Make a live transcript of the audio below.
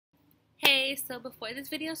Hey, so before this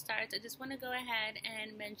video starts, I just want to go ahead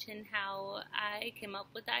and mention how I came up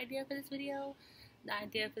with the idea for this video. The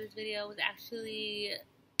idea for this video was actually,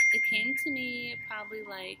 it came to me probably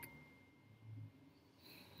like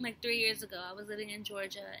 3 years ago. I was living in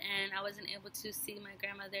Georgia and I wasn't able to see my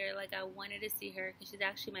grandmother like I wanted to see her because she's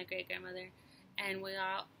actually my great grandmother, and we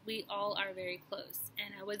all are very close,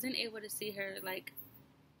 and I wasn't able to see her like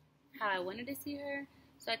how I wanted to see her.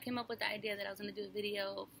 So I came up with the idea that I was going to do a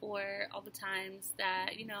video for all the times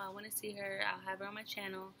that, I want to see her. I'll have her on my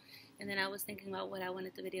channel. And then I was thinking about what I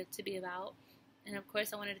wanted the video to be about. And of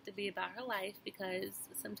course I wanted it to be about her life, because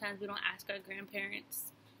sometimes we don't ask our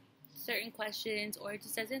grandparents certain questions, or it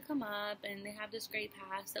just doesn't come up, and they have this great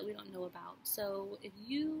past that we don't know about. So if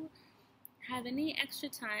you have any extra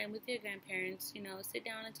time with your grandparents, sit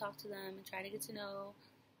down and talk to them and try to get to know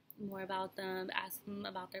more about them, ask them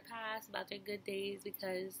about their past, about their good days,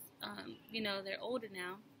 because they're older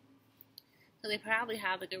now, so they probably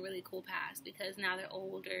have like a really cool past, because now they're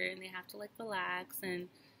older and they have to like relax, and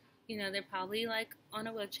they're probably like on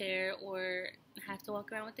a wheelchair or have to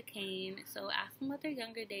walk around with a cane. So ask them about their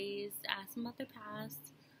younger days, ask them about their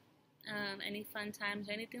past, any fun times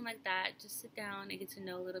or anything like that. Just sit down and get to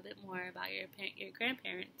know a little bit more about your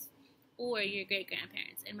grandparents or your great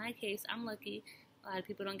grandparents. In my case, I'm lucky. A lot of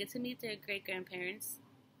people don't get to meet their great-grandparents,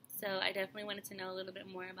 so I definitely wanted to know a little bit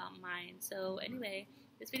more about mine. So anyway,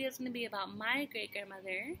 this video is going to be about my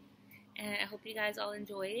great-grandmother, and I hope you guys all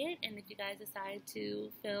enjoy it. And if you guys decide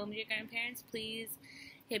to film your grandparents, please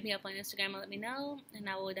hit me up on Instagram and let me know, and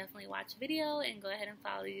I will definitely watch the video and go ahead and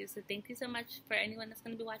follow you. So thank you so much for anyone that's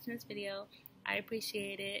going to be watching this video. I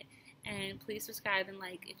appreciate it, and please subscribe and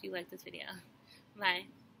like if you like this video. Bye.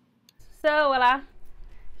 So, voila.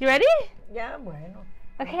 You ready? Yeah, bueno.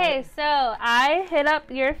 Okay, so I hit up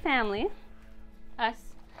your family,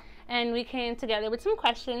 us, and we came together with some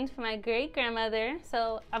questions for my great-grandmother.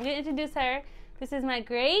 So I'm going to introduce her. This is my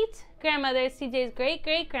great-grandmother, CJ's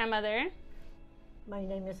great-great-grandmother. My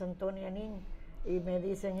name is Antonia Nin, y me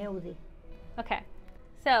dicen Eudi. Okay,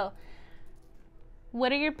 so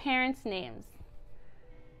what are your parents' names?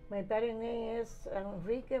 My parents' name is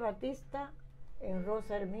Enrique Batista and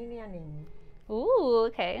Rosa Herminia Nin. Ooh,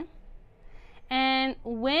 okay. And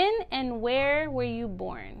when and where were you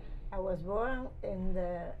born? I was born in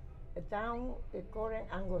the town called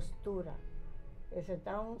Angostura. It's a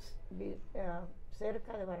town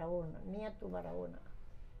cerca de Barahona, near to Barahona.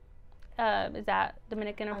 Is that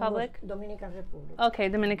Dominican Republic? Dominican Republic. Okay,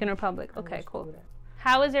 Dominican Republic. Okay, Angostura. cool.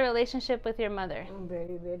 How was your relationship with your mother?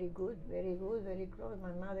 Very, very good, very good, very close.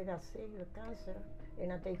 My mother got sick with cancer,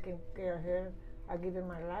 and I taken care of her. I given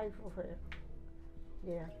my life for her.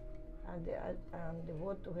 Yeah, and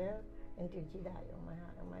devoted to her until she died on my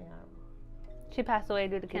arm. She passed away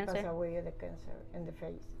due to She cancer? passed away of the cancer in her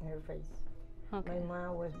face. Okay. My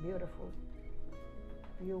mom was beautiful,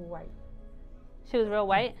 pure white. She was real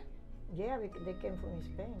white? Yeah, they came from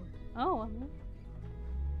Spain. Oh.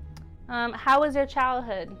 How was your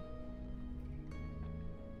childhood?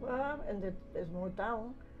 Well, in the small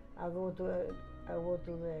town,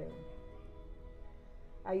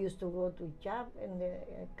 I used to go to shop and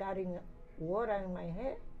carrying water in my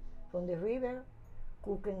head from the river,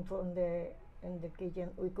 cooking in the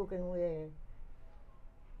kitchen. We cooking with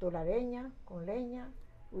tolareña, con leña.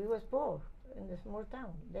 We was poor in the small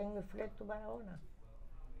town. Then we fled to Barahona.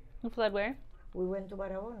 You fled where? We went to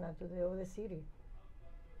Barahona, to the other city.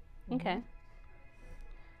 Okay.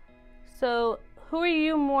 So, who are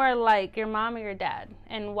you more like, your mom or your dad?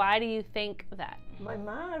 And why do you think that? My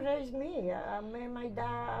mom raised me. I met my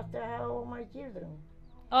dad after I had all my children.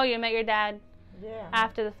 Oh, you met your dad Yeah.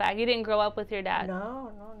 after the fact. You didn't grow up with your dad?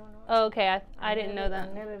 No. Oh, okay. I didn't know that.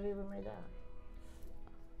 I never lived with my dad.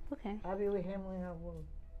 Okay. I'll be with him when I will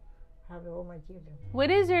have all my children.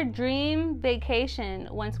 What is your dream vacation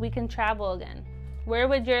once we can travel again? Where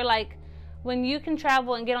would your, when you can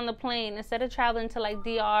travel and get on the plane, instead of traveling to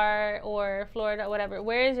DR or Florida or whatever,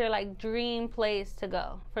 where is your dream place to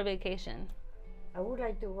go for vacation? I would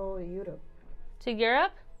like to go to Europe. To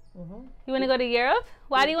Europe? Mm-hmm. You want to go to Europe?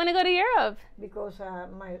 Why do you want to go to Europe? Because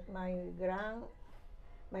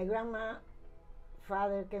my grandma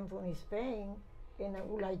father came from Spain, and I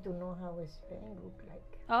would like to know how Spain look like.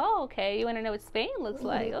 Oh, okay. You want to know what Spain looks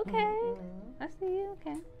like. Okay. Mm-hmm. I see you.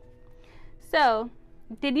 Okay. So,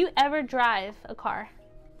 did you ever drive a car?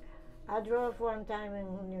 I drove one time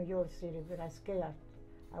in New York City, but I scared.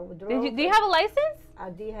 Do you have a license? I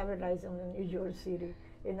did have a license in New York City,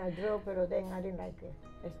 and I drove, but then I didn't like it.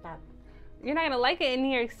 I stopped. You're not going to like it in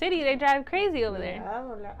New York City. They drive crazy over there.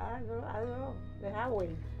 I drove the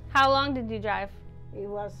highway. How long did you drive? It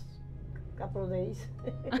was couple of days.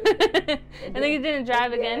 And then you didn't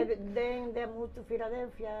drive again? Then they moved to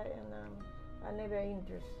Philadelphia, and I never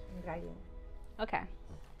interested in driving. Okay.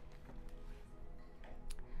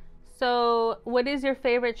 So, what is your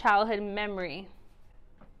favorite childhood memory?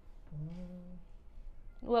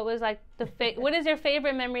 What was like what is your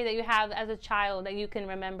favorite memory that you have as a child that you can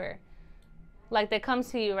remember? Like that comes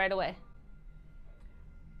to you right away?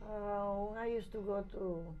 I used to go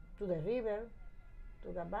to the river,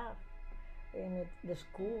 to the bath, and the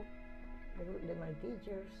school, my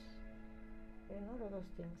teachers, and all of those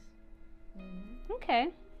things. Mm-hmm. Okay.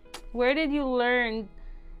 Where did you learn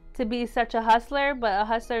to be such a hustler? But a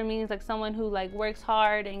hustler means like someone who like works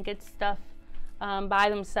hard and gets stuff by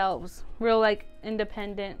themselves, real like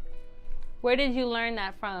independent. Where did you learn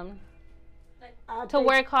that from? To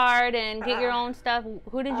work hard and get your own stuff.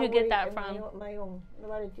 Who did you get that from? My own.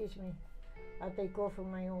 Nobody teach me. I take off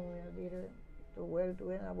from my own. I did it to work.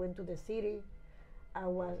 When I went to the city, I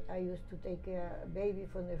used to take a baby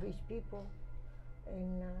from the rich people,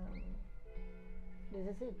 and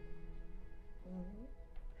this is it.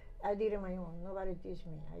 Mm-hmm. I did it my own. Nobody teach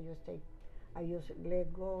me. I just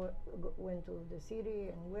let go. Went to the city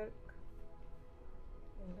and work,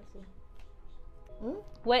 and that's it.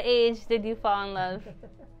 What age did you fall in love?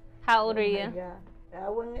 How old are you? I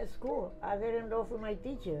went to school. I got in love with my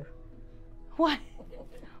teacher. What?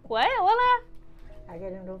 What? Hola? I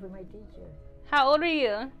got in love with my teacher. How old are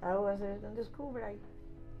you? I was in the school like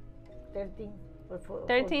 13 or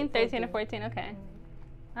 14. 13 or 14, okay.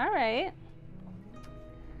 All right.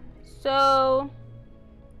 So,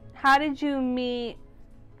 how did you meet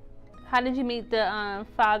the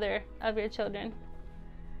father of your children?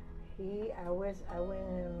 I went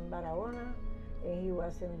in Barahona, and he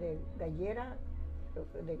was in the gallera, ¿cómo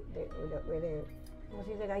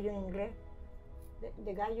se dice gallo en inglés?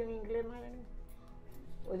 The gallo en inglés, madre.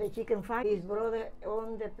 Or the chicken farm. His brother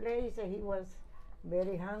owned the place, and he was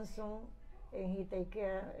very handsome, and he take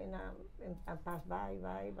care, and I passed by,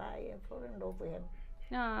 and fall in love with him.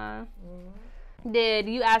 Aww. Did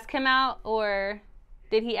you ask him out, or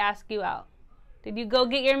did he ask you out? Did you go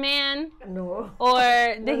get your man? No.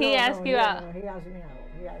 Or did he ask you out? No, he asked me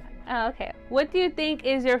out. Oh, okay. What do you think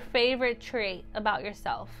is your favorite trait about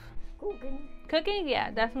yourself? Cooking. Cooking? Yeah,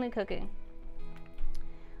 definitely cooking.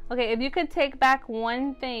 Okay, if you could take back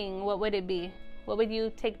one thing, what would it be? What would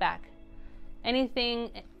you take back?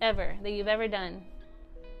 Anything ever that you've ever done,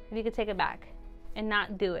 if you could take it back and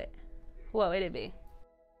not do it, what would it be?